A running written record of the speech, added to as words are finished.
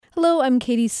Hello, I'm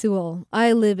Katie Sewell.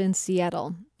 I live in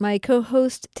Seattle. My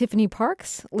co-host, Tiffany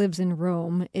Parks, lives in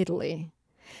Rome, Italy.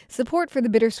 Support for The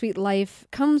Bittersweet Life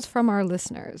comes from our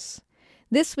listeners.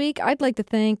 This week, I'd like to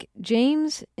thank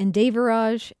James and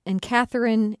Devaraj and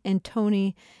Catherine and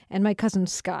Tony and my cousin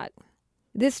Scott.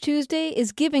 This Tuesday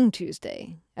is Giving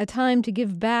Tuesday, a time to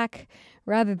give back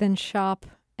rather than shop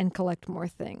and collect more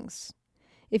things.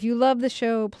 If you love the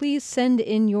show, please send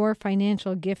in your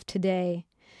financial gift today.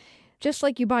 Just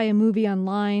like you buy a movie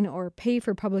online or pay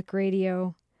for public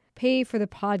radio, pay for the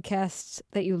podcasts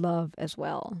that you love as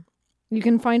well. You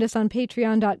can find us on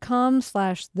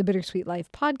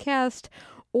patreon.com/thebittersweetlifepodcast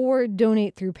or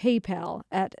donate through PayPal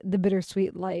at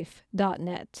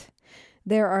thebittersweetlife.net.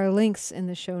 There are links in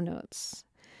the show notes.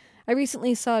 I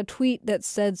recently saw a tweet that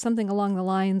said something along the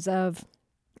lines of,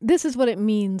 "This is what it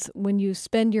means when you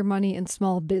spend your money in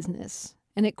small business."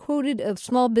 And it quoted a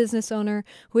small business owner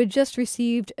who had just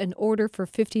received an order for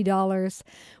 $50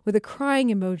 with a crying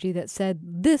emoji that said,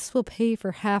 "This will pay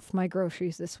for half my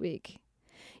groceries this week."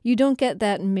 You don't get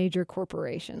that in major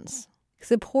corporations.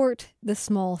 Support the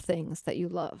small things that you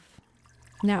love.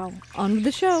 Now, on with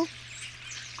the show.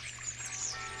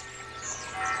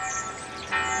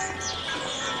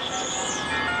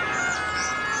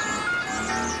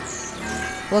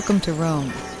 Welcome to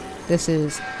Rome. This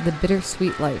is The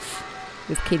Bittersweet Life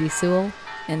with Katie Sewell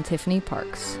and Tiffany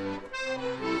Parks.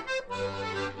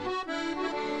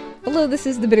 Hello, this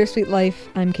is The Bittersweet Life.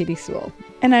 I'm Katie Sewell.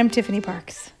 And I'm Tiffany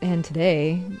Parks. And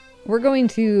today, we're going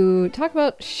to talk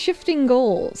about shifting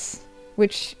goals,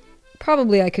 which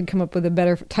probably I could come up with a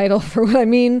better title for what I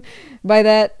mean by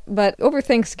that. But over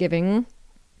Thanksgiving,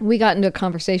 we got into a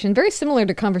conversation very similar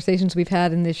to conversations we've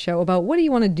had in this show about what do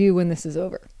you want to do when this is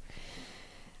over?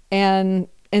 And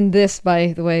this,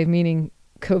 by the way, meaning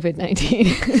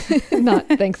COVID-19, not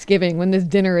Thanksgiving, when this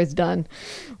dinner is done.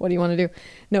 What do you want to do?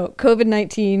 No,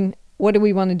 COVID-19, what do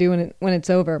we want to do when it's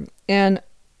over? And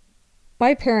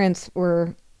my parents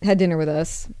had dinner with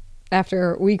us.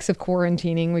 After weeks of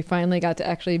quarantining, we finally got to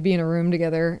actually be in a room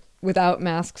together without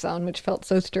masks on, which felt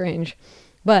so strange.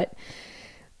 But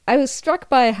I was struck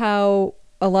by how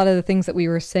a lot of the things that we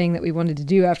were saying that we wanted to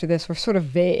do after this were sort of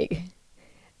vague.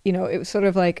 You know, it was sort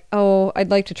of like, oh, I'd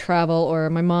like to travel,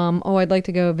 or my mom, oh, I'd like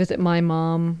to go visit my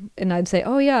mom. And I'd say,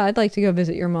 oh, yeah, I'd like to go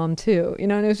visit your mom, too. You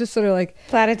know, and it was just sort of like...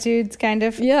 platitudes, kind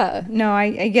of. Yeah. No,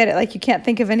 I get it. Like, you can't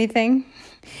think of anything.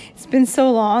 It's been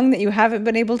so long that you haven't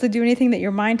been able to do anything that your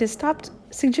mind has stopped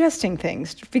suggesting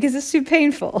things because it's too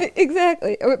painful.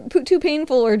 Exactly. Or too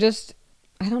painful, or just,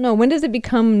 I don't know, when does it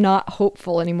become not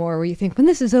hopeful anymore, where you think, when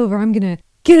this is over, I'm going to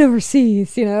get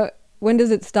overseas, you know? When does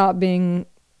it stop being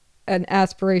an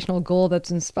aspirational goal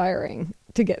that's inspiring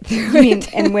to get through? I mean,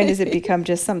 and when does it become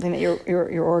just something that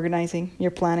you're organizing,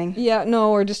 you're planning? Yeah,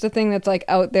 no, or just a thing that's like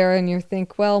out there and you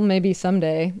think, well, maybe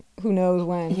someday. Who knows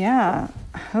when? Yeah,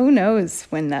 who knows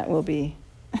when that will be?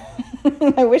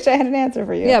 I wish I had an answer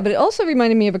for you. Yeah, but it also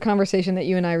reminded me of a conversation that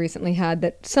you and I recently had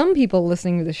that some people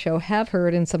listening to the show have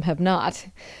heard and some have not,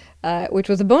 which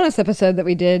was a bonus episode that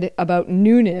we did about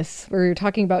newness, where we were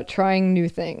talking about trying new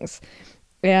things.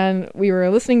 And we were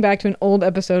listening back to an old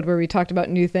episode where we talked about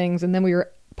new things, and then we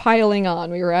were piling on.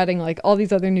 We were adding like all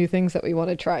these other new things that we want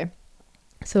to try.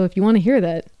 So if you want to hear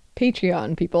that,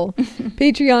 Patreon, people.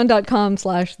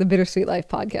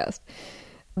 Patreon.com/thebittersweetlifepodcast.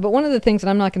 But one of the things, and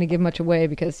I'm not going to give much away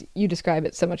because you describe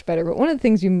it so much better, but one of the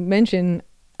things you mention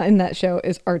in that show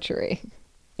is archery.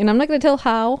 And I'm not going to tell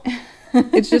how.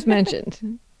 It's just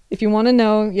mentioned. If you want to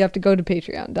know, you have to go to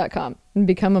patreon.com and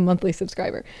become a monthly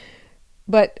subscriber.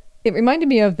 But it reminded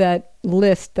me of that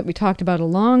list that we talked about a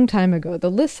long time ago,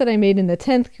 the list that I made in the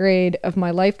 10th grade of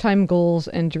my lifetime goals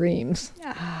and dreams.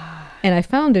 And I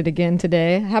found it again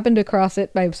today. I happened across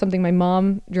it by something my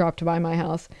mom dropped by my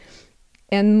house.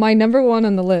 And my number one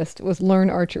on the list was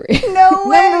learn archery. No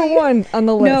way! Number one on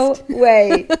the list. No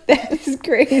way. That is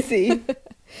crazy.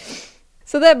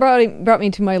 So that brought me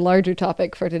to my larger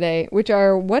topic for today, which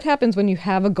are what happens when you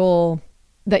have a goal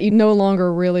that you no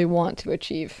longer really want to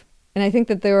achieve. And I think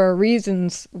that there are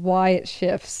reasons why it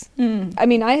shifts. I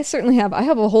mean, I have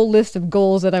a whole list of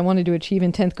goals that I wanted to achieve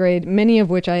in 10th grade, many of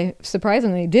which I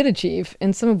surprisingly did achieve,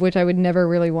 and some of which I would never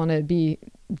really want to be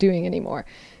doing anymore.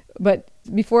 But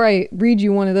before I read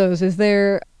you one of those, is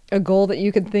there a goal that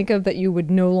you could think of that you would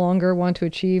no longer want to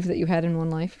achieve that you had in one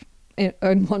life? In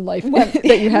one life,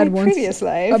 that you had once previous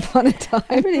life upon a time?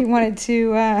 I really wanted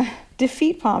to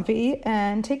defeat Pompey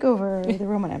and take over the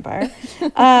Roman Empire.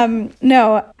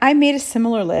 No, I made a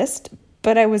similar list,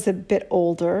 but I was a bit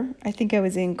older. I think I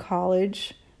was in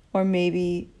college or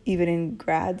maybe even in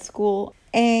grad school.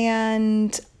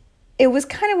 And it was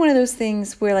kind of one of those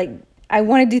things where, like, I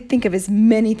wanted to think of as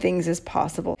many things as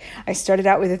possible. I started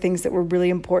out with the things that were really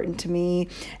important to me,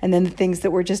 and then the things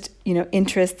that were just,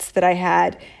 interests that I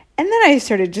had. And then I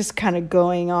started just kind of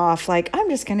going off like, I'm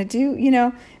just going to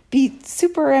do, be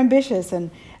super ambitious.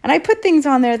 And I put things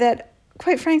on there that,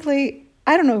 quite frankly,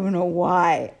 I don't even know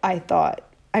why I thought.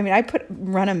 I mean, I put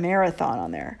run a marathon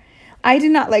on there. I do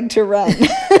not like to run.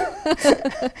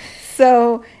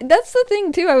 So that's the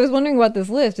thing too. I was wondering about this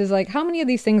list is like, how many of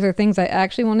these things are things I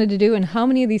actually wanted to do, and how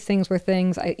many of these things were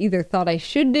things I either thought I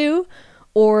should do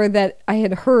or that I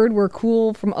had heard were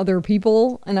cool from other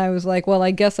people, and I was like, well,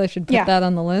 I guess I should put that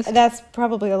on the list. That's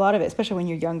probably a lot of it, especially when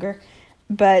you're younger.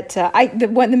 But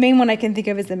the main one I can think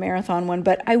of is the marathon one,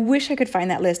 but I wish I could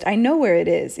find that list. I know where it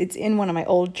is. It's in one of my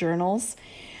old journals,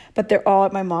 but they're all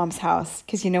at my mom's house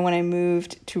because, when I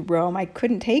moved to Rome, I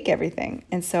couldn't take everything.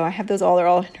 And so I have those all, they're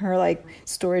all in her like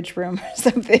storage room or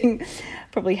something,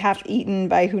 probably half eaten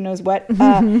by who knows what.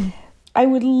 I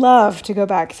would love to go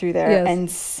back through there and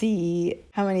see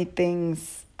how many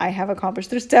things I have accomplished.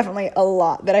 There's definitely a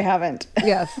lot that I haven't.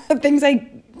 Yes. Things I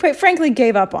quite frankly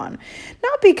gave up on.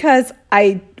 Not because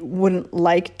I wouldn't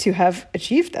like to have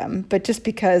achieved them, but just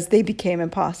because they became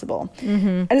impossible.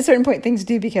 Mm-hmm. At a certain point, things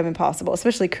do become impossible,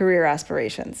 especially career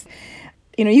aspirations.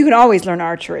 You can always learn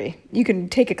archery. You can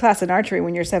take a class in archery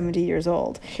when you're 70 years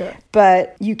old. Sure.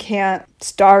 But you can't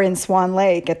star in Swan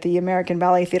Lake at the American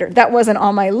Ballet Theater. That wasn't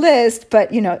on my list,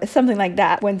 but, something like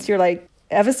that. Once you're like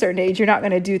of a certain age, you're not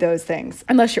going to do those things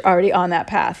unless you're already on that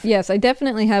path. Yes, I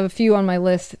definitely have a few on my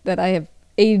list that I have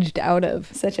aged out of.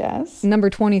 Such as? Number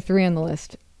 23 on the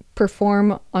list.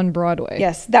 Perform on Broadway.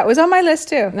 Yes, that was on my list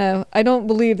too. No, I don't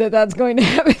believe that that's going to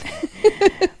happen.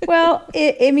 Well,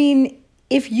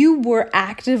 if you were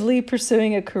actively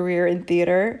pursuing a career in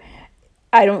theater,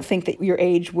 I don't think that your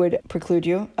age would preclude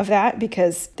you of that,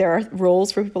 because there are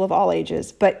roles for people of all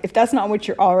ages. But if that's not what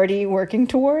you're already working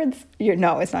towards,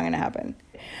 no, it's not going to happen.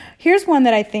 Here's one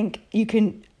that I think you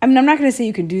can, I'm not going to say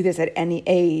you can do this at any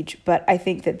age, but I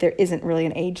think that there isn't really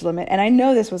an age limit. And I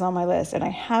know this was on my list, and I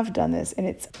have done this, and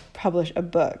it's publish a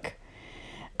book.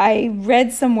 I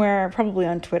read somewhere, probably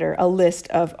on Twitter, a list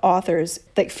of authors,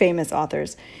 like famous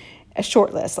authors, a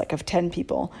short list, like of 10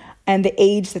 people, and the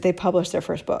age that they published their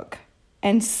first book.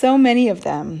 And so many of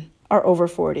them are over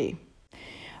 40.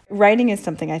 Writing is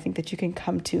something I think that you can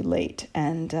come to late,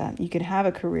 and you can have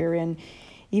a career in,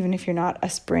 even if you're not a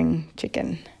spring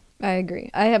chicken. I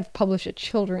agree. I have published a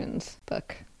children's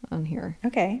book on here.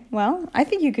 Okay, well, I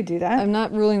think you could do that. I'm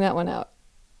not ruling that one out.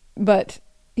 But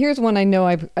here's one I know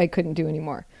I couldn't do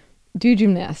anymore. Do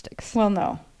gymnastics. Well,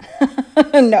 no.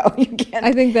 No, you can't.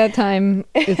 I think that time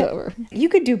is over. You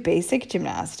could do basic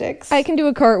gymnastics. I can do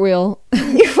a cartwheel.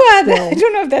 I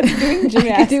don't know if that's doing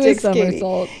gymnastics. I could do a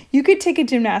somersault. Katie. You could take a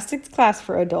gymnastics class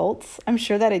for adults. I'm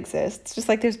sure that exists, just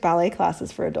like there's ballet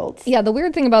classes for adults. Yeah, the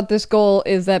weird thing about this goal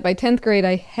is that by 10th grade,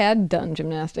 I had done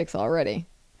gymnastics already.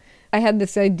 I had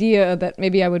this idea that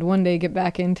maybe I would one day get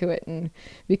back into it and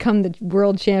become the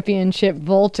world championship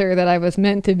vaulter that I was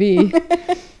meant to be.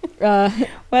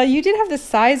 Well, you did have the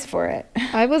size for it.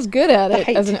 I was good at it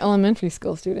as an elementary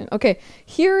school student. Okay,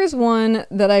 here is one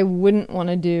that I wouldn't want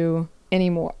to do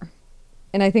anymore.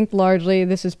 And I think largely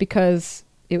this is because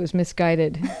it was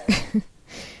misguided.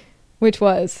 Which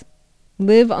was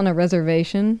live on a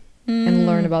reservation and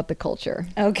learn about the culture.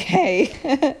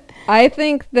 Okay. I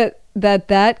think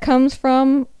that comes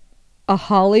from a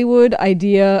Hollywood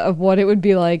idea of what it would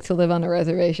be like to live on a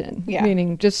reservation. Yeah.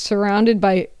 Meaning just surrounded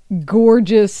by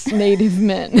gorgeous native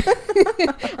men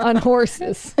on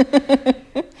horses,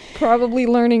 probably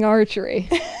learning archery.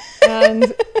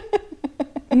 And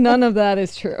none of that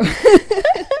is true.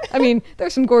 I mean,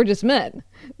 there's some gorgeous men,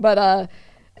 but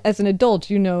as an adult,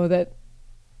 you know that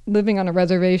living on a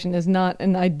reservation is not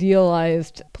an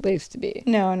idealized place to be.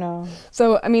 No.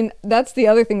 So, I mean, that's the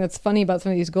other thing that's funny about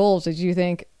some of these goals is you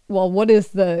think, well, what is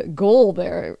the goal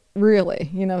there, really?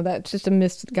 That's just a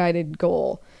misguided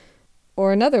goal.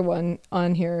 Or another one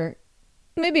on here,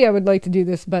 maybe I would like to do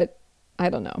this, but I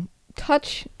don't know.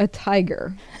 Touch a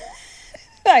tiger.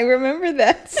 I remember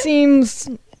that. Seems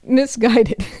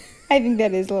misguided. I think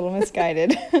that is a little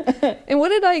misguided. And what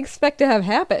did I expect to have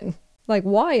happen? Like,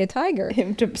 why a tiger?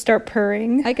 Him to start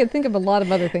purring. I could think of a lot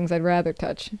of other things I'd rather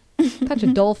touch. Touch a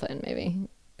dolphin, maybe.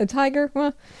 A tiger?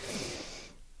 Well,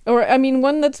 or, I mean,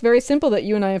 one that's very simple that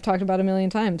you and I have talked about a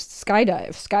million times.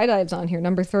 Skydive. Skydive's on here,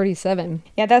 number 37.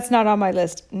 Yeah, that's not on my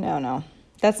list. No.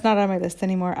 That's not on my list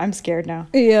anymore. I'm scared now.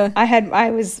 Yeah.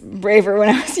 I was braver when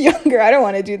I was younger. I don't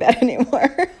want to do that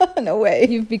anymore. No way.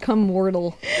 You've become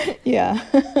mortal. Yeah.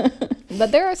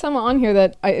 But there are some on here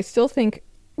that I still think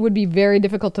would be very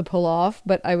difficult to pull off,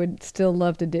 but I would still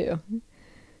love to do.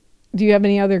 Do you have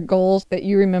any other goals that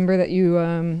you remember that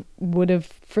you would have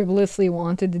frivolously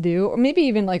wanted to do, or maybe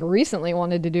even like recently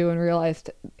wanted to do and realized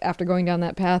after going down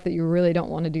that path that you really don't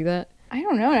want to do that? I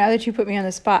don't know, now that you put me on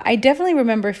the spot. I definitely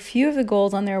remember a few of the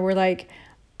goals on there were like,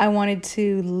 I wanted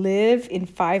to live in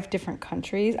 5 different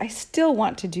countries. I still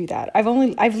want to do that.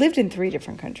 I've lived in 3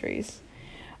 different countries.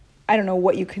 I don't know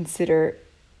what you consider.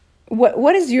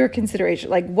 What is your consideration?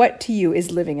 Like, what to you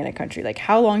is living in a country? Like,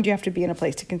 how long do you have to be in a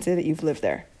place to consider that you've lived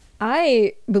there?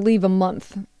 I believe a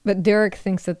month, but Derek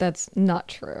thinks that that's not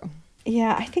true.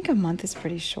 Yeah, I think a month is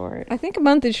pretty short. I think a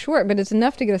month is short, but it's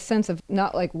enough to get a sense of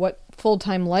not like what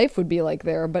full-time life would be like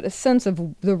there, but a sense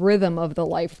of the rhythm of the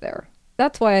life there.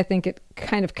 That's why I think it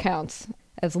kind of counts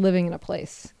as living in a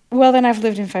place. Well, then I've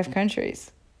lived in 5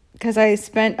 countries because I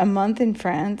spent a month in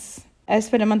France. I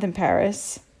spent a month in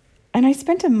Paris. And I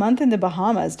spent a month in the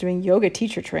Bahamas doing yoga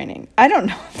teacher training. I don't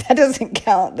know if that doesn't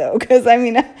count, though, because, I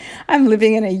mean, I'm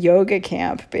living in a yoga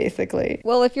camp, basically.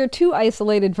 Well, if you're too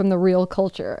isolated from the real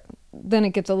culture, then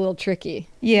it gets a little tricky.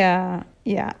 Yeah.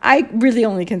 I really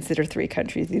only consider 3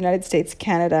 countries, the United States,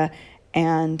 Canada,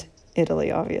 and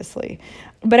Italy, obviously.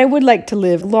 But I would like to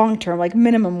live long-term, like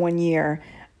minimum 1 year,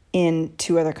 in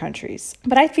 2 other countries.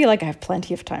 But I feel like I have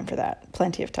plenty of time for that.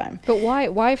 Plenty of time. But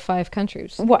why 5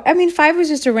 countries? Well, I mean, 5 was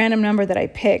just a random number that I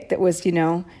picked that was,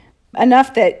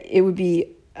 enough that it would be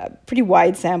a pretty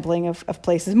wide sampling of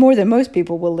places, more than most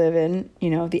people will live in,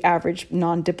 the average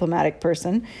non-diplomatic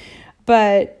person,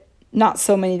 but not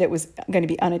so many that was going to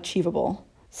be unachievable.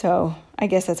 So I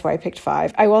guess that's why I picked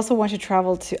 5. I also want to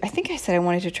travel I think I said I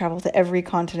wanted to travel to every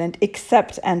continent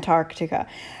except Antarctica.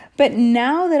 But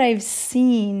now that I've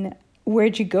seen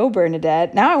Where'd You Go,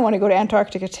 Bernadette, now I want to go to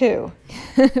Antarctica too.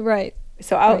 Right.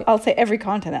 So I'll say every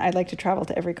continent. I'd like to travel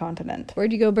to every continent.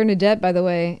 Where'd You Go, Bernadette, by the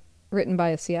way, written by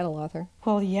a Seattle author.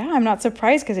 Well, yeah, I'm not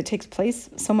surprised because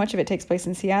so much of it takes place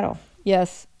in Seattle.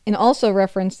 Yes. And also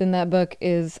referenced in that book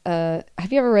is, have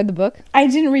you ever read the book? I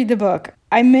didn't read the book.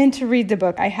 I meant to read the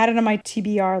book. I had it on my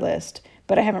TBR list,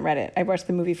 but I haven't read it. I watched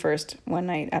the movie first one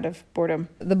night out of boredom.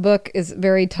 The book is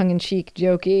very tongue-in-cheek,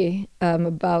 jokey,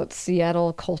 about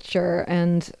Seattle culture,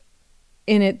 and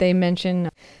in it they mention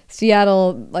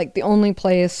Seattle, like the only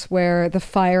place where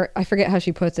I forget how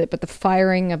she puts it, but the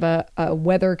firing of a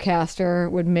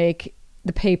weathercaster would make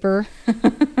the paper.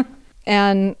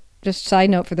 And just side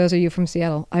note for those of you from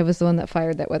Seattle, I was the one that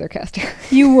fired that weathercaster.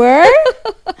 You were?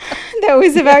 That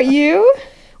was about you?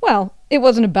 Well, it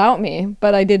wasn't about me,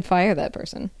 but I did fire that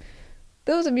person.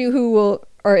 Those of you who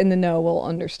are in the know will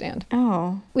understand.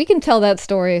 Oh. We can tell that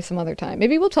story some other time.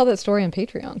 Maybe we'll tell that story on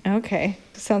Patreon. Okay.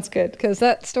 Sounds good. Because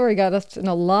that story got us in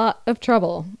a lot of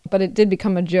trouble, but it did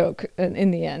become a joke in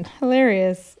the end.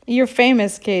 Hilarious. You're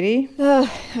famous, Katie.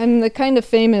 I'm the kind of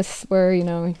famous where,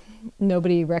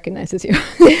 nobody recognizes you.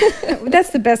 That's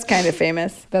the best kind of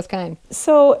famous. Best kind.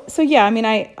 So yeah, I mean,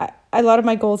 I a lot of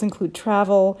my goals include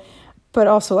travel, but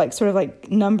also sort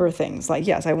of number things.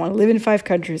 Yes, I want to live in 5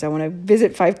 countries. I want to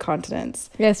visit 5 continents.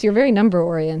 Yes, you're very number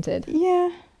oriented.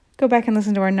 Yeah. Go back and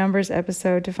listen to our numbers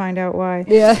episode to find out why.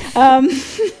 Yeah.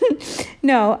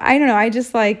 No, I don't know. I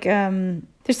just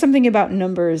there's something about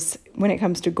numbers when it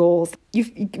comes to goals.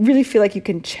 You really feel like you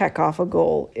can check off a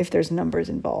goal if there's numbers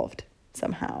involved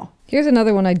somehow. Here's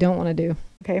another one I don't want to do.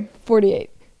 Okay. 48.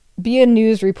 Be a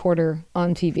news reporter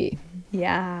on TV.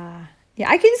 Yeah. Yeah,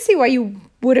 I can see why you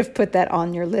would have put that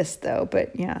on your list, though,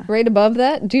 but yeah. Right above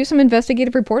that, do some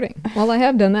investigative reporting. Well, I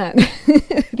have done that.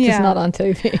 Just not on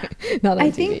TV. Not on TV.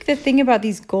 I think the thing about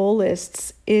these goal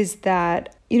lists is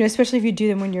that, especially if you do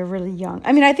them when you're really young.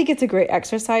 I mean, I think it's a great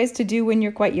exercise to do when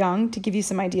you're quite young to give you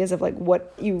some ideas of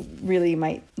what you really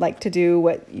might like to do,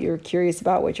 what you're curious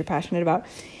about, what you're passionate about.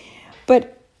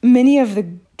 But many of the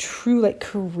true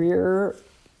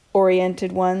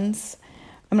career-oriented ones,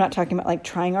 I'm not talking about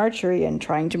trying archery and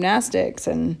trying gymnastics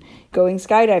and going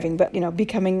skydiving, but,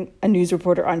 becoming a news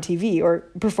reporter on TV or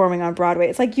performing on Broadway.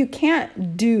 It's you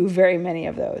can't do very many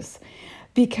of those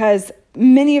because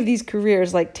many of these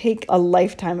careers take a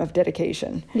lifetime of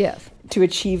dedication. Yes. To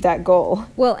achieve that goal.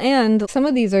 Well, and some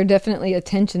of these are definitely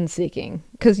attention seeking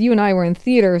because you and I were in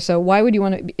theater. So why would you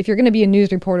want to, if you're going to be a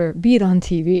news reporter, be it on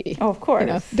TV? Oh, of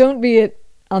course. Don't be it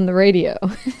on the radio.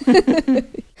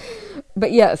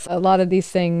 But yes, a lot of these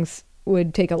things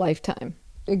would take a lifetime.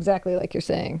 Exactly like you're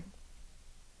saying.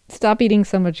 Stop eating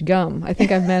so much gum. I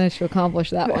think I've managed to accomplish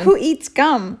that one. Who eats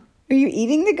gum? Are you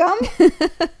eating the gum?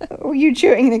 Or were you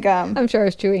chewing the gum? I'm sure I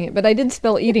was chewing it, but I did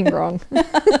spell eating wrong.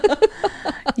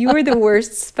 You were the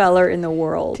worst speller in the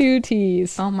world. 2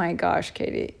 T's. Oh my gosh,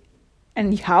 Katie.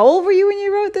 And how old were you when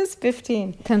you wrote this?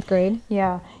 15. 10th grade.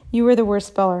 Yeah, you were the worst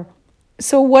speller.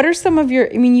 So what are some of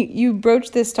your, I mean, you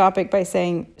broached this topic by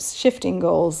saying shifting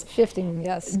goals. Shifting,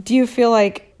 yes. Do you feel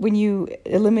like when you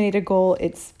eliminate a goal,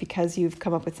 it's because you've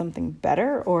come up with something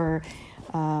better, or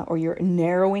you're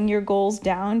narrowing your goals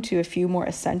down to a few more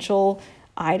essential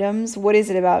items? What is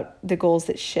it about the goals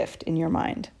that shift in your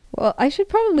mind? Well, I should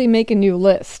probably make a new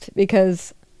list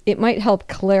because it might help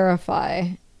clarify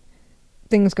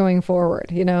things going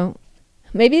forward, you know?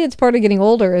 Maybe it's part of getting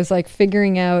older is like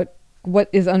figuring out what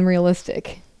is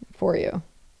unrealistic for you.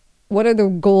 What are the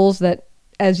goals that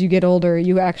as you get older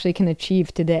you actually can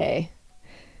achieve today?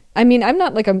 I mean, I'm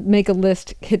not like a make a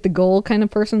list, hit the goal kind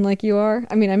of person like you are.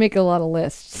 I mean, I make a lot of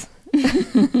lists.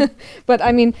 But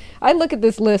I mean, I look at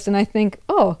this list and I think,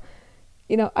 oh,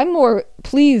 you know, I'm more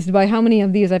pleased by how many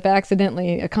of these I've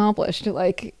accidentally accomplished.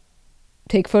 Like,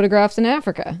 take photographs in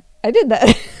Africa. I did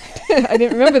that. I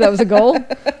didn't remember that was a goal,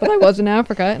 but I was in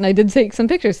Africa and I did take some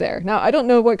pictures there. Now, I don't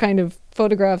know what kind of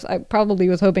photographs. I probably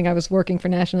was hoping I was working for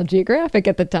National Geographic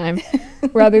at the time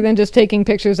rather than just taking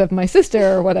pictures of my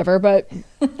sister or whatever, but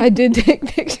I did take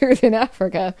pictures in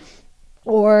Africa.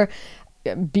 Or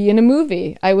be in a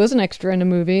movie. I was an extra in a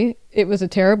movie. It was a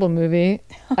terrible movie.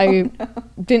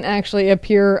 Didn't actually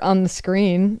appear on the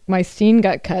screen. My scene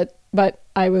got cut, but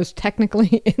I was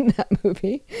technically in that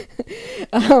movie.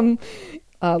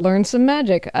 Learned some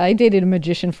magic. I dated a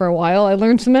magician for a while. I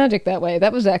learned some magic that way.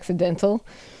 That was accidental.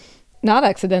 Not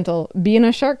accidental. Be in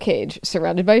a shark cage,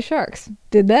 surrounded by sharks.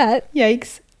 Did that.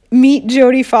 Yikes. Meet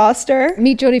Jodie Foster.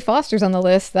 Meet Jodie Foster's on the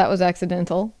list. That was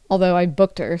accidental. Although I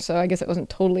booked her, so I guess it wasn't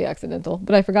totally accidental.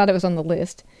 But I forgot it was on the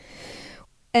list.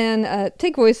 And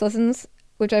take voice lessons,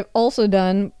 which I've also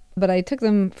done, but I took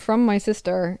them from my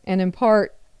sister, and in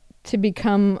part to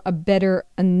become a better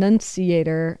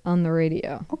enunciator on the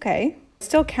radio. Okay.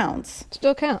 Still counts.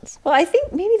 Still counts. Well, I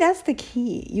think maybe that's the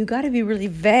key. You got to be really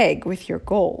vague with your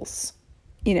goals,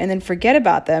 you know, and then forget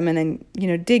about them, and then, you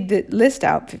know, dig the list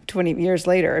out 20 years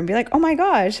later and be like, oh my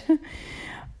gosh,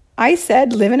 I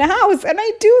said live in a house, and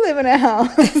I do live in a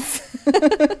house.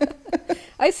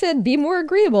 I said be more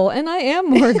agreeable, and I am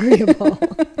more agreeable.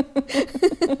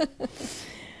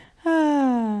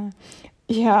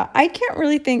 Yeah, I can't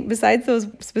really think, besides those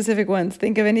specific ones,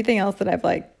 think of anything else that I've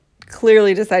like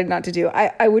clearly decided not to do.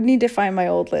 I would need to find my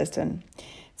old list, and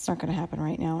it's not going to happen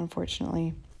right now,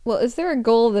 unfortunately. Well, is there a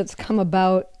goal that's come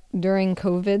about during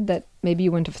COVID that maybe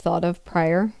you wouldn't have thought of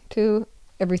prior to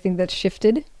everything that's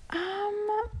shifted?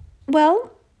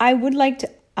 Well, I would like to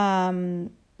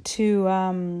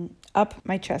up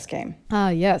my chess game. Ah,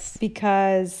 yes.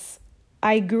 Because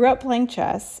I grew up playing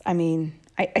chess. I mean,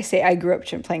 I say I grew up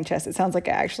playing chess. It sounds like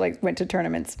I actually went to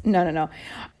tournaments. No.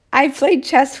 I played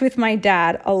chess with my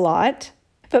dad a lot,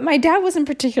 but my dad wasn't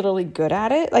particularly good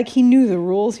at it. Like, he knew the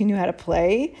rules, he knew how to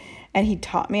play, and he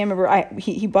taught me. I remember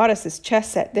he bought us this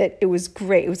chess set that it was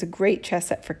great. It was a great chess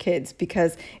set for kids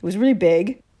because it was really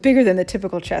big, bigger than the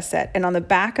typical chess set. And on the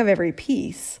back of every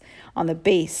piece, on the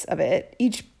base of it,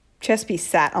 each chess piece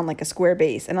sat on like a square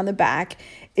base, and on the back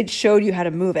it showed you how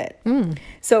to move it.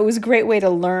 So it was a great way to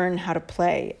learn how to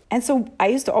play. And so I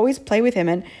used to always play with him,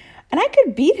 and I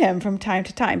could beat him from time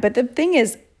to time. But the thing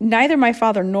is, neither my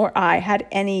father nor I had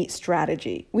any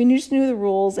strategy. We just knew the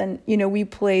rules, and, you know, we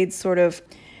played sort of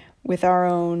with our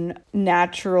own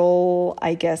natural,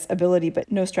 I guess, ability,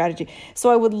 but no strategy.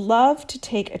 So I would love to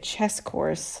take a chess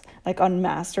course, like on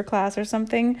Masterclass or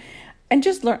something, and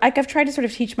just learn. Like, I've tried to sort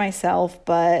of teach myself,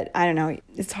 but I don't know,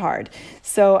 it's hard.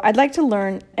 So I'd like to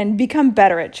learn and become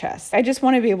better at chess. I just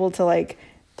want to be able to like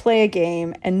play a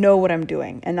game and know what I'm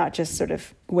doing and not just sort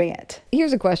of wing it.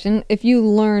 Here's a question. If you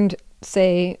learned,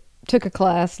 say, took a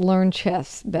class, learned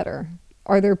chess better,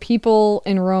 are there people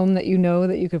in Rome that you know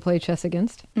that you could play chess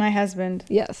against? My husband.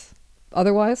 Yes.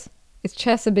 Otherwise, is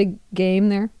chess a big game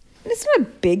there? It's not a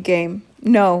big game,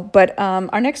 no, but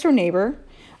our next door neighbor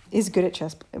is good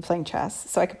at playing chess,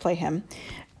 so I could play him,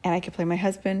 and I could play my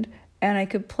husband, and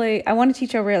I want to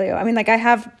teach Aurelio. I mean, like,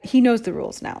 he knows the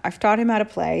rules now. I've taught him how to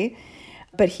play,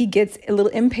 but he gets a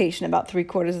little impatient about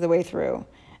 3/4 of the way through,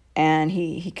 and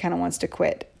he kind of wants to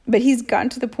quit. But he's gotten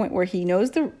to the point where he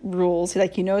knows the rules,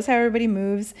 he knows how everybody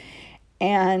moves,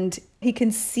 and he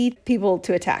can see people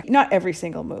to attack. Not every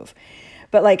single move,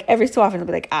 but like every so often he'll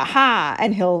be like, aha,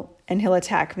 and he'll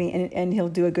attack me, and he'll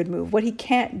do a good move. What he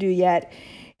can't do yet,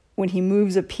 when he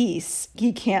moves a piece,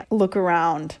 he can't look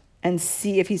around and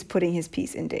see if he's putting his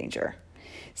piece in danger.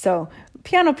 So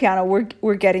piano,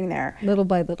 we're getting there. Little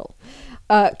by little.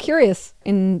 Curious,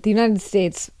 in the United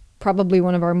States, probably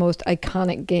one of our most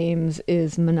iconic games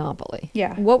is Monopoly.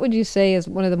 Yeah. What would you say is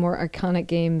one of the more iconic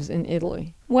games in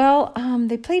Italy? Well,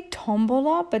 they played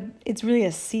Tombola, but it's really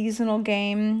a seasonal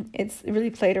game. It's really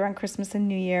played around Christmas and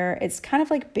New Year. It's kind of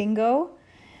like bingo,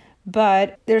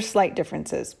 but there's slight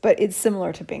differences, but it's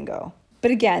similar to bingo.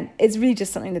 But again, it's really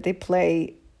just something that they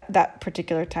play that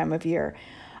particular time of year.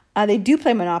 They do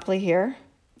play Monopoly here.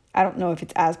 I don't know if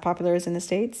it's as popular as in the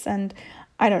States, and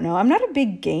I don't know. I'm not a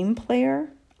big game player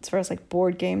as far as like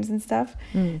board games and stuff,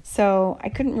 so I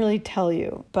couldn't really tell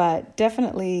you, but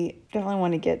definitely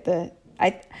want to get the...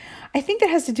 I think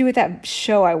that has to do with that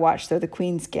show I watched, though, The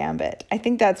Queen's Gambit. I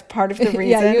think that's part of the reason.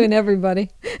 Yeah, you and everybody.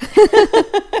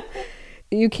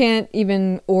 You can't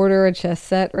even order a chess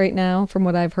set right now, from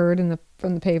what I've heard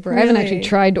from the paper. Really? I haven't actually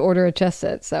tried to order a chess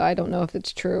set, so I don't know if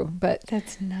it's true. But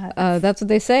that's nuts. That's what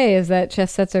they say, is that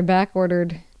chess sets are back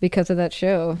ordered because of that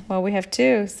show. Well, we have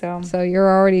two, so you're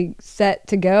already set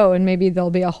to go, and maybe there'll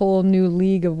be a whole new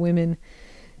league of women.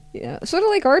 Yeah, sort of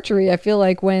like archery. I feel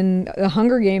like when the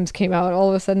Hunger Games came out, all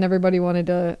of a sudden everybody wanted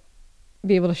to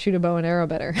be able to shoot a bow and arrow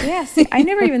better. Yeah, see, I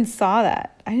never even saw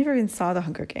that. I never even saw the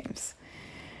Hunger Games.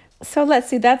 So let's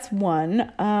see, that's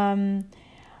one.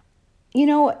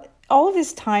 All of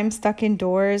this time stuck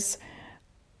indoors,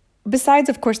 besides,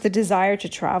 of course, the desire to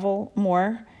travel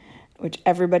more, which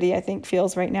everybody, I think,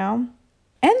 feels right now,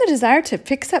 and the desire to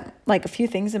fix up like a few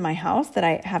things in my house that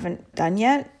I haven't done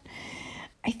yet.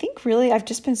 I think really I've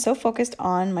just been so focused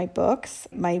on my book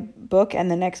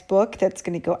and the next book that's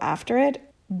going to go after it,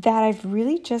 that I've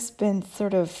really just been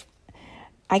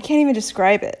I can't even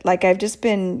describe it. Like, I've just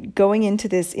been going into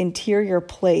this interior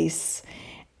place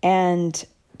and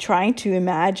trying to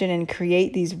imagine and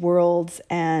create these worlds.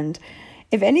 And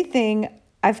if anything,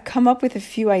 I've come up with a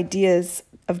few ideas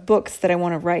of books that I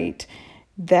want to write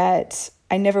that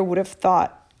I never would have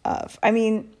thought of. I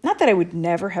mean, not that I would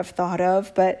never have thought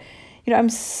of, but I'm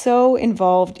so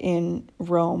involved in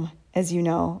Rome, as you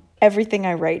know. Everything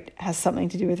I write has something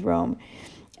to do with Rome.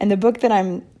 And the book that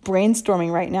I'm brainstorming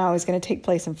right now is going to take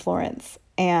place in Florence.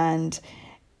 And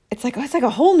it's like a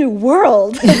whole new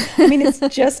world. I mean, it's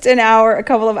just a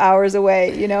couple of hours away,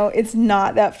 It's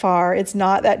not that far. It's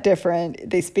not that different.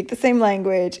 They speak the same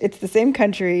language. It's the same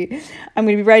country. I'm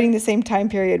going to be writing the same time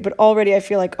period. But already I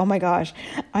feel like, oh my gosh,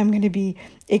 I'm going to be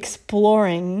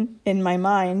exploring in my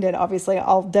mind. And obviously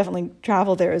I'll definitely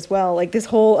travel there as well. Like this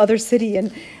whole other city,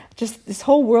 and just this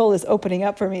whole world is opening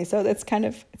up for me. So it's kind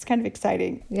of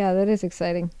exciting. Yeah, that is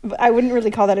exciting. But I wouldn't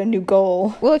really call that a new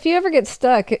goal. Well, if you ever get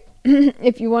stuck,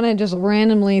 if you want to just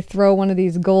randomly throw one of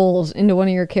these goals into one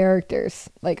of your characters,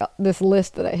 like this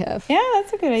list that I have. Yeah,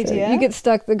 that's a good idea. You get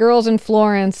stuck, the girl's in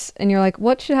Florence, and you're like,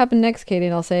 what should happen next, Katie?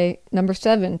 And I'll say, number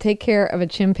 7, take care of a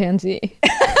chimpanzee.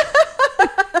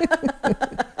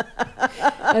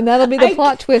 And that'll be the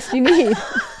plot twist you need.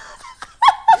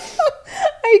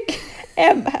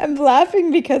 I'm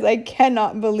laughing because I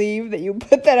cannot believe that you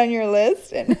put that on your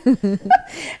list, and and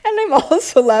I'm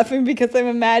also laughing because I'm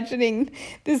imagining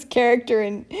this character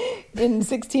in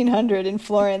 1600 in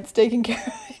Florence taking care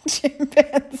of a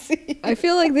chimpanzee. I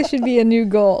feel like this should be a new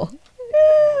goal.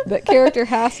 That character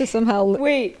has to somehow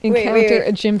encounter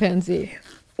a chimpanzee.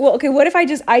 Well, okay. What if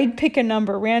I pick a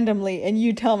number randomly and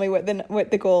you tell me what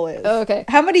the goal is? Oh, okay.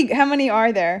 How many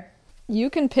are there?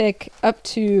 You can pick up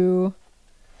to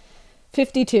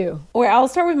 52. Well, I'll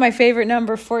start with my favorite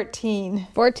number, 14.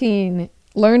 14.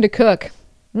 Learn to cook.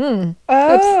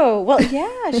 Oh, well,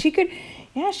 yeah, she could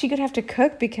have to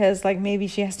cook because, like, maybe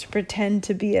she has to pretend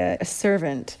to be a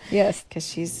servant. Yes. Because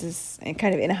she's just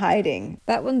kind of in hiding.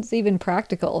 That one's even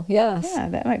practical. Yes. Yeah,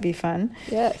 that might be fun.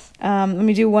 Yes. Let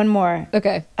me do one more.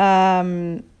 Okay.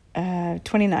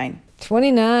 29.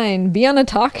 29. Be on a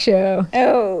talk show.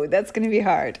 Oh, that's going to be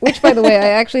hard. Which, by the way, I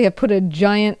actually have put a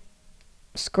giant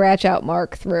scratch out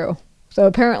mark through. So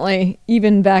apparently,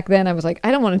 even back then, I was like,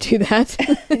 I don't want to do that.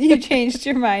 You changed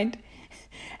your mind.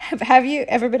 Have you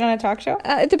ever been on a talk show?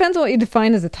 It depends on what you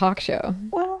define as a talk show.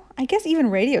 Well, I guess even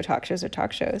radio talk shows are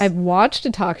talk shows. I've watched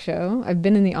a talk show. I've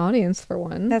been in the audience for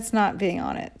one. That's not being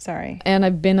on it. Sorry. And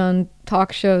I've been on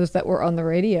talk shows that were on the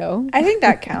radio. I think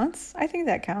that counts.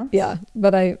 Yeah,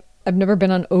 but I've never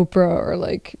been on Oprah or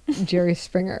like Jerry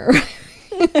Springer.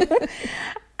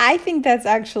 I think that's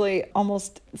actually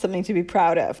almost something to be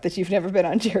proud of, that you've never been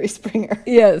on Jerry Springer.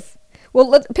 Yes. Well,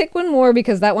 let's pick one more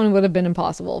because that one would have been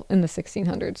impossible in the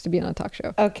 1600s to be on a talk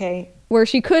show. Okay. Where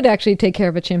she could actually take care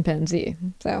of a chimpanzee.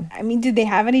 So, I mean, did they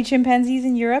have any chimpanzees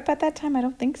in Europe at that time? I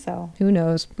don't think so. Who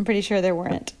knows? I'm pretty sure there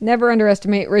weren't. Never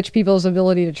underestimate rich people's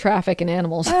ability to traffic in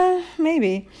animals.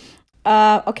 Maybe.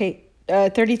 Okay.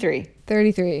 33.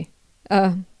 33.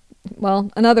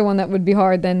 Well, another one that would be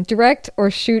hard then. Direct or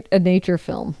shoot a nature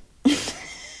film.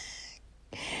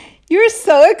 You're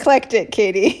so eclectic,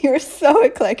 Katie. You're so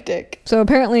eclectic. So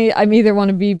apparently I'm either want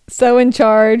to be so in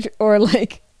charge or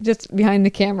like just behind the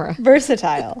camera.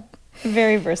 Versatile.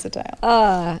 Very versatile.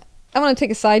 I want to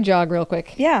take a side jog real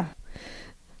quick. Yeah.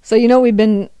 So we've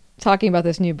been talking about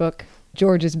this new book,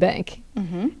 George's Bank.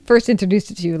 Mm-hmm. First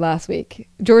introduced it to you last week.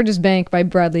 George's Bank by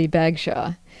Bradley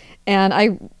Bagshaw. And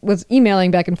I was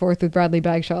emailing back and forth with Bradley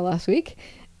Bagshaw last week,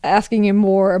 asking him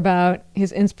more about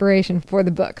his inspiration for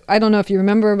the book. I don't know if you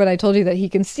remember, but I told you that he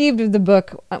conceived of the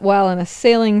book while on a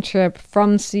sailing trip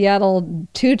from Seattle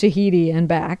to Tahiti and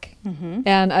back. Mm-hmm.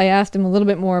 And I asked him a little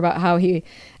bit more about how he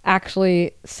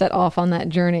actually set off on that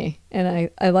journey.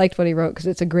 And I liked what he wrote because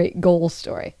it's a great goal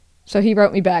story. So he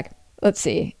wrote me back. Let's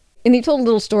see. And he told a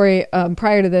little story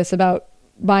prior to this about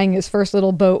buying his first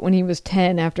little boat when he was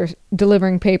 10 after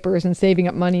delivering papers and saving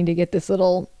up money to get this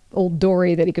little old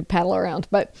dory that he could paddle around.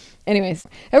 But anyways,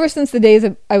 ever since the days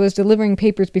I was delivering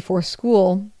papers before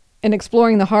school and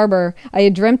exploring the harbor, I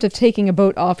had dreamt of taking a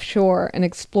boat offshore and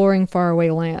exploring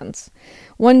faraway lands.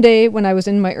 One day when I was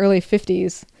in my early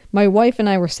 50s, my wife and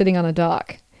I were sitting on a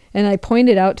dock, and I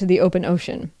pointed out to the open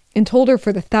ocean and told her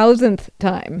for the 1,000th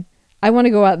time, I want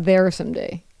to go out there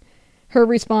someday. Her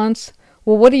response,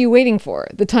 well, what are you waiting for?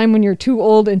 The time when you're too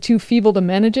old and too feeble to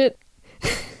manage it?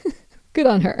 Good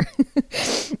on her.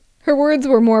 Her words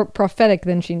were more prophetic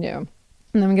than she knew.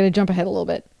 And I'm going to jump ahead a little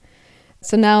bit.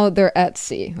 So now they're at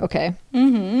sea, okay?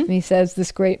 Mm-hmm. And he says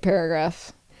this great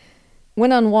paragraph.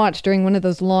 When on watch during one of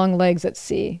those long legs at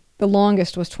sea, the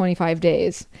longest was 25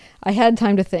 days, I had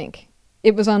time to think.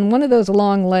 It was on one of those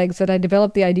long legs that I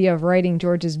developed the idea of writing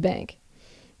George's Bank.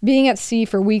 Being at sea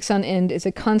for weeks on end is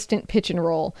a constant pitch and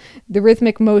roll. The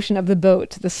rhythmic motion of the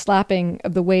boat, the slapping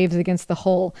of the waves against the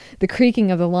hull, the creaking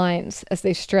of the lines as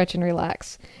they stretch and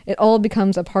relax. It all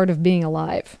becomes a part of being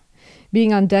alive.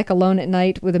 Being on deck alone at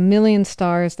night with a million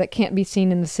stars that can't be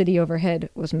seen in the city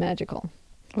overhead was magical.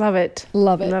 Love it.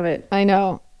 Love it. Love it. I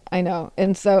know.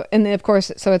 And of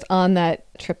course, so it's on that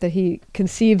trip that he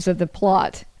conceives of the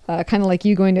plot, kind of like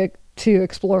you going to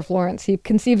explore Florence. He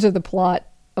conceives of the plot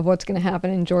of what's going to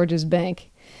happen in George's Bank.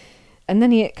 And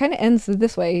then he kind of ends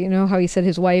this way. You know how he said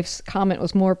his wife's comment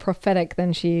was more prophetic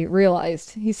than she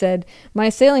realized. He said, my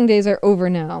sailing days are over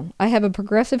now. I have a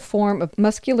progressive form of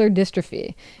muscular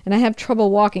dystrophy, and I have trouble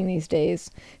walking these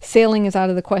days. Sailing is out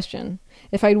of the question.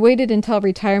 If I'd waited until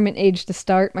retirement age to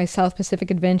start my South Pacific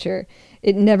adventure,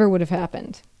 it never would have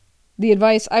happened. The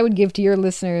advice I would give to your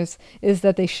listeners is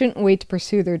that they shouldn't wait to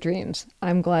pursue their dreams.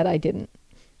 I'm glad I didn't.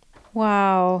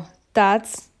 Wow.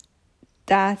 That's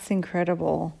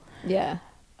incredible. Yeah.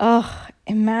 Oh,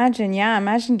 imagine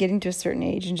getting to a certain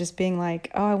age and just being like,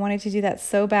 oh, I wanted to do that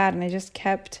so bad. And I just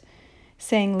kept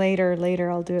saying later,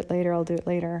 I'll do it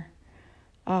later.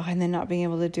 Oh, and then not being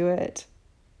able to do it.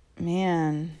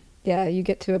 Man. Yeah, you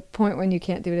get to a point when you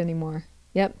can't do it anymore.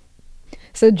 Yep.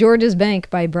 So George's Bank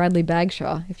by Bradley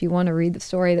Bagshaw. If you want to read the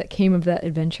story that came of that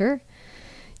adventure,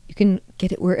 you can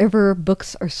get it wherever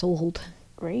books are sold.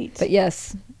 Great. But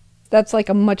yes, that's like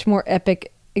a much more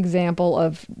epic example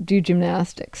of do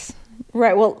gymnastics.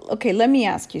 Right. Well, okay, let me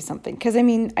ask you something. Because, I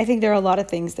mean, I think there are a lot of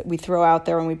things that we throw out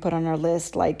there when we put on our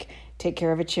list, like take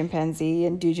care of a chimpanzee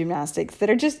and do gymnastics, that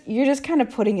are you're just kind of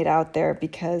putting it out there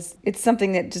because it's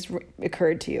something that just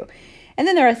occurred to you. And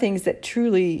then there are things that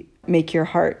truly make your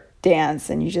heart dance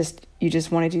and you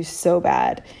just want to do so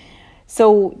bad.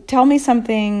 So tell me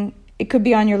something. It could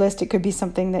be on your list. It could be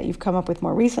something that you've come up with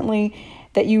more recently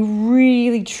that you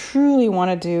really, truly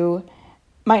want to do.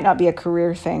 Might not be a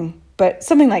career thing, but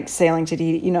something like sailing to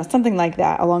Tahiti, something like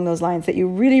that along those lines that you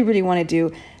really, really want to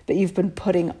do, but you've been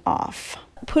putting off.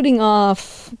 Putting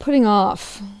off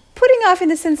In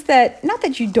the sense that, not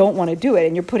that you don't want to do it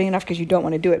and you're putting it off because you don't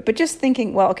want to do it, but just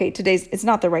thinking, well, okay, it's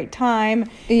not the right time.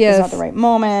 Yes. It's not the right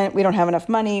moment. We don't have enough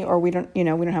money, or we don't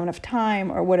have enough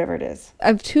time, or whatever it is. I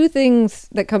have two things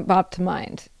that come up to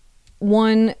mind.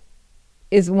 One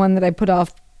is one that I put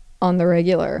off on the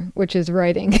regular, which is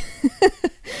writing.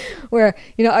 Where,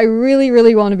 I really,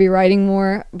 really want to be writing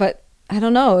more, but I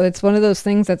don't know. It's one of those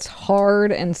things that's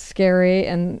hard and scary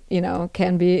and,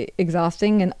 can be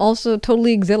exhausting and also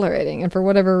totally exhilarating. And for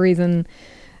whatever reason,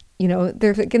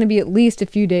 there's going to be at least a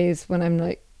few days when I'm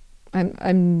like,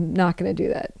 I'm not going to do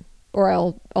that. Or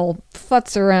I'll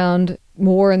futz around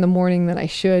more in the morning than I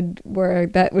should, where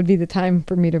that would be the time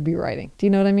for me to be writing. Do you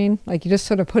know what I mean? Like, you're just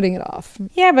sort of putting it off.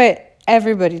 Yeah, but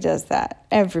everybody does that.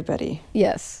 Everybody.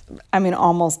 Yes. I mean,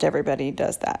 almost everybody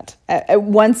does that.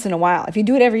 Once in a while. If you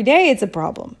do it every day, it's a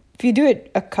problem. If you do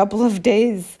it a couple of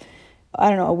days I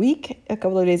don't know, a week, a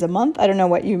couple of days a month. I don't know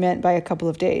what you meant by a couple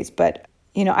of days, but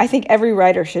I think every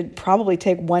writer should probably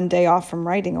take one day off from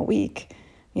writing a week.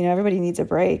 Everybody needs a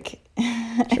break.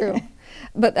 True.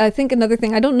 But I think another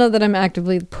thing, I don't know that I'm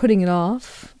actively putting it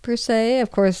off, per se.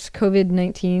 Of course,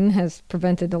 COVID-19 has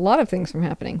prevented a lot of things from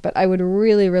happening, but I would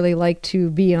really, really like to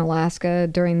be in Alaska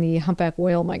during the humpback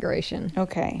whale migration.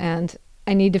 Okay. And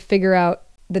I need to figure out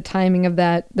the timing of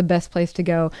that, the best place to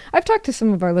go. I've talked to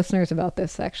some of our listeners about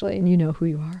this, actually, and you know who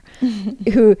you are,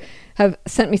 who have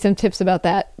sent me some tips about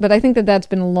that. But I think that that's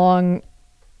been a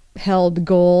long-held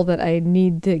goal that I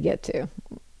need to get to.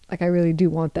 Like, I really do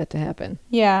want that to happen.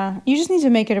 Yeah, you just need to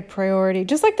make it a priority.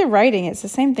 Just like the writing, it's the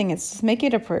same thing. It's just make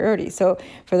it a priority. So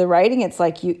for the writing, it's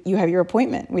like you have your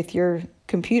appointment with your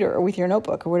computer or with your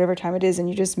notebook or whatever time it is, and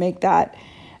you just make that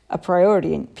a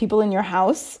priority. And people in your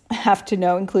house have to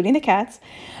know, including the cats,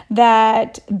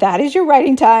 that is your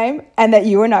writing time and that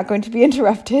you are not going to be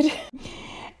interrupted.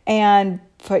 And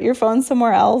put your phone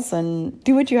somewhere else and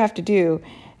do what you have to do.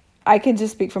 I can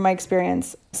just speak from my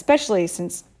experience, especially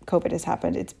since COVID has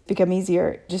happened. It's become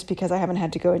easier just because I haven't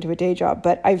had to go into a day job.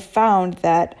 But I've found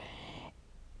that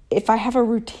if I have a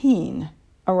routine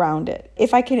around it,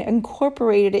 if I can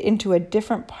incorporate it into a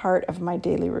different part of my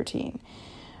daily routine,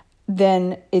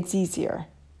 then it's easier.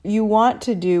 We all want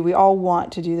to do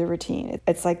the routine.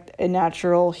 It's like a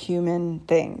natural human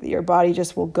thing. Your body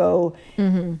just will go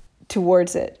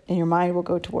towards it and your mind will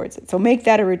go towards it. So make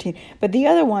that a routine. But the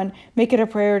other one, make it a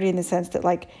priority in the sense that,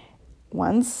 like,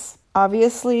 once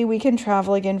obviously we can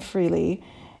travel again freely.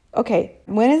 Okay,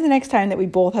 when is the next time that we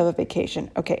both have a vacation?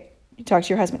 Okay, you talk to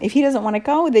your husband. If he doesn't want to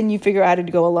go, then you figure out how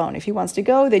to go alone. If he wants to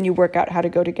go, then you work out how to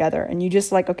go together. And you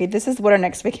just like, okay, this is what our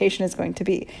next vacation is going to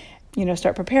be.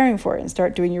 Start preparing for it and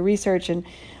start doing your research and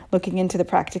looking into the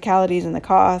practicalities and the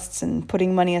costs and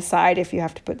putting money aside if you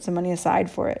have to put some money aside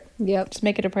for it. Yep. Just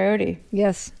make it a priority.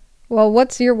 Yes. Well,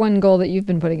 what's your one goal that you've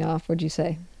been putting off, would you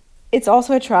say? It's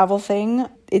also a travel thing.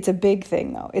 It's a big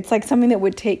thing, though. It's like something that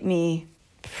would take me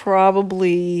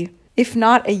probably, if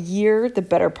not a year, the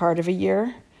better part of a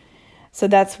year. So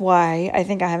that's why I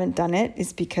think I haven't done it,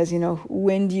 is because,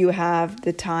 when do you have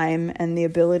the time and the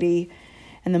ability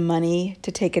and the money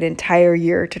to take an entire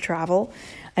year to travel?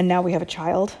 And now we have a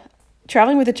child.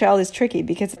 Traveling with a child is tricky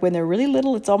because when they're really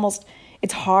little, it's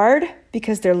hard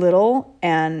because they're little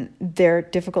and they're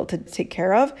difficult to take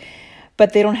care of.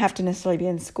 But they don't have to necessarily be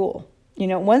in school.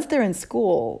 Once they're in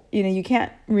school, you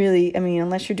can't really,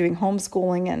 unless you're doing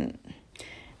homeschooling, and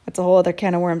that's a whole other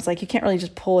can of worms. Like, you can't really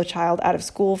just pull a child out of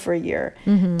school for a year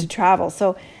to travel.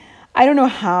 So I don't know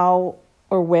how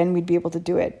or when we'd be able to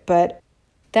do it, but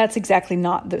that's exactly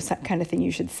not the kind of thing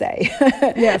you should say.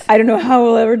 Yes. I don't know how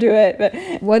we'll ever do it, but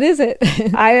what is it?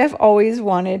 I have always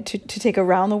wanted to take a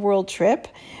round the world trip,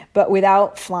 but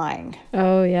without flying.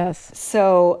 Oh, yes.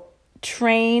 So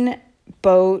train,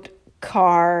 boat,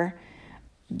 car,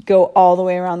 go all the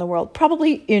way around the world,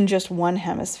 probably in just one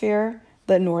hemisphere,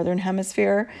 the northern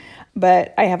hemisphere.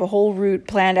 But I have a whole route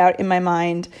planned out in my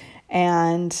mind,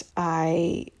 and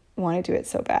I want to do it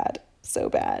so bad. So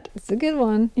bad. It's a good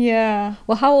one. Yeah.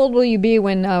 Well, how old will you be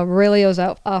when Aurelio's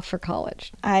off for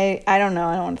college? I don't know.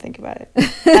 I don't want to think about it.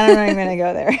 I don't know if I'm going to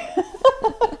go there.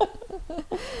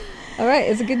 All right.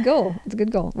 It's a good goal.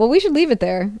 Well, we should leave it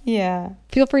there. Yeah.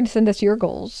 Feel free to send us your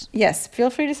goals. Yes. Feel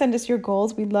free to send us your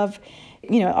goals. We love,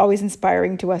 always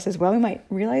inspiring to us as well. We might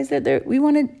realize that we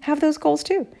want to have those goals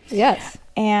too. Yes.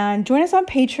 And join us on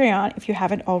Patreon if you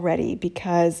haven't already,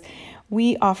 because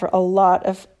we offer a lot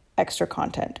of extra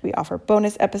content. We offer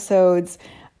bonus episodes.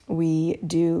 We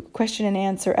do question and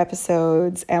answer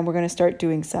episodes, and we're going to start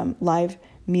doing some live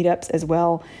meetups as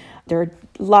well. There are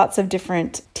lots of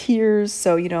different tiers,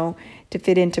 so, to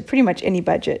fit into pretty much any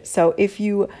budget. So if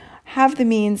you have the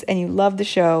means and you love the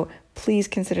show, please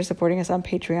consider supporting us on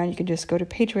Patreon. You can just go to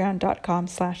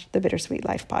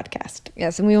patreon.com/thebittersweetlifepodcast.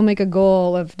 Yes, and we will make a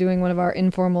goal of doing one of our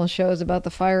informal shows about the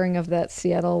firing of that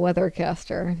Seattle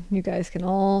weathercaster. You guys can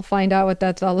all find out what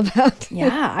that's all about.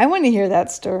 Yeah, I want to hear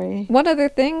that story. One other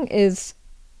thing is,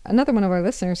 another one of our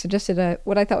listeners suggested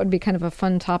what I thought would be kind of a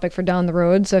fun topic for down the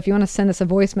road. So if you want to send us a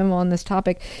voice memo on this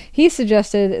topic, he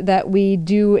suggested that we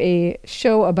do a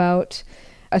show about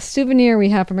a souvenir we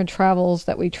have from our travels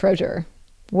that we treasure.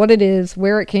 What it is,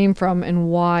 where it came from, and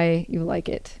why you like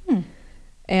it.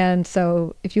 And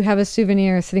so if you have a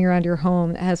souvenir sitting around your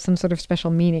home that has some sort of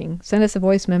special meaning, send us a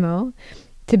voice memo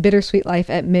to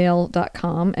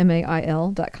bittersweetlife@mail.com,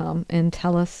 mail.com, and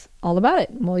tell us all about it.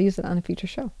 We'll use it on a future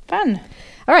show. Fun.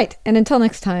 All right. And until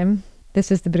next time,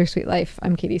 this is The Bittersweet Life.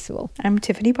 I'm Katie Sewell. I'm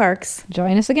Tiffany Parks.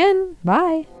 Join us again.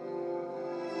 Bye.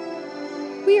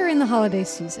 We are in the holiday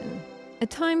season. A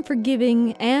time for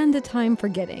giving and a time for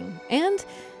getting, and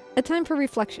a time for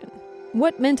reflection.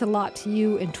 What meant a lot to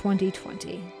you in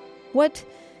 2020? What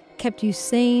kept you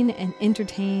sane and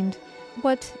entertained?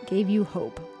 What gave you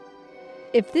hope?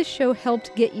 If this show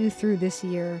helped get you through this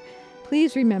year,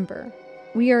 please remember,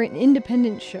 we are an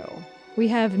independent show. We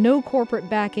have no corporate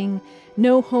backing,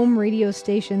 no home radio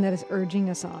station that is urging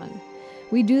us on.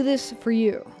 We do this for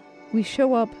you. We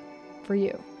show up for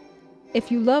you. If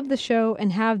you love the show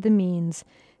and have the means,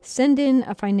 send in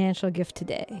a financial gift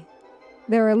today.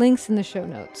 There are links in the show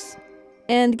notes.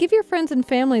 And give your friends and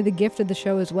family the gift of the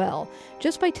show as well,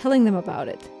 just by telling them about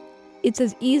it. It's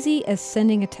as easy as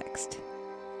sending a text.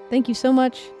 Thank you so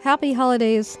much, happy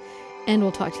holidays, and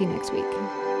we'll talk to you next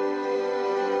week.